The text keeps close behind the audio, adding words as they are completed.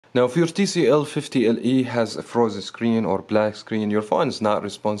Now if your TCL 50LE has a frozen screen or black screen, your phone is not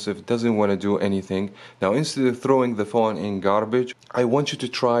responsive, doesn't want to do anything. Now instead of throwing the phone in garbage, I want you to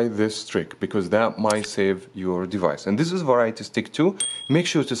try this trick because that might save your device. And this is Variety Stick 2. Make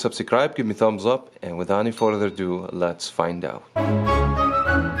sure to subscribe, give me thumbs up, and without any further ado, let's find out.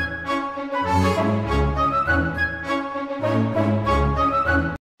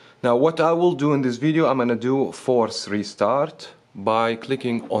 Now what I will do in this video, I'm gonna do force restart by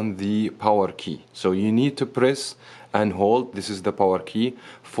clicking on the power key. So you need to press and hold, this is the power key,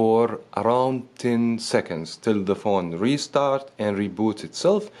 for around 10 seconds till the phone restart and reboot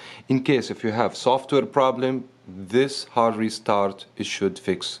itself. In case if you have software problem, this hard restart, it should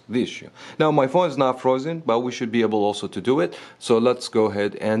fix the issue. Now my phone is not frozen, but we should be able also to do it. So let's go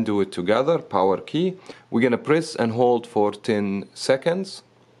ahead and do it together. Power key, we're gonna press and hold for 10 seconds.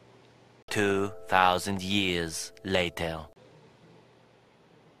 2,000 years later.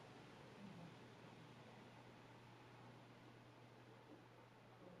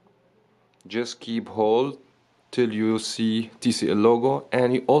 Just keep hold till you see TCL logo,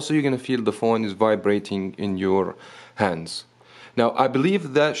 and you're gonna feel the phone is vibrating in your hands. Now I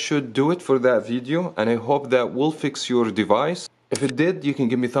believe that should do it for that video, and I hope that will fix your device. If it did, you can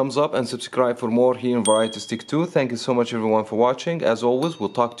give me thumbs up and subscribe for more here in Variety Stick 2. Thank you so much everyone for watching. As always, we'll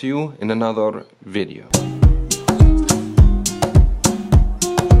talk to you in another video.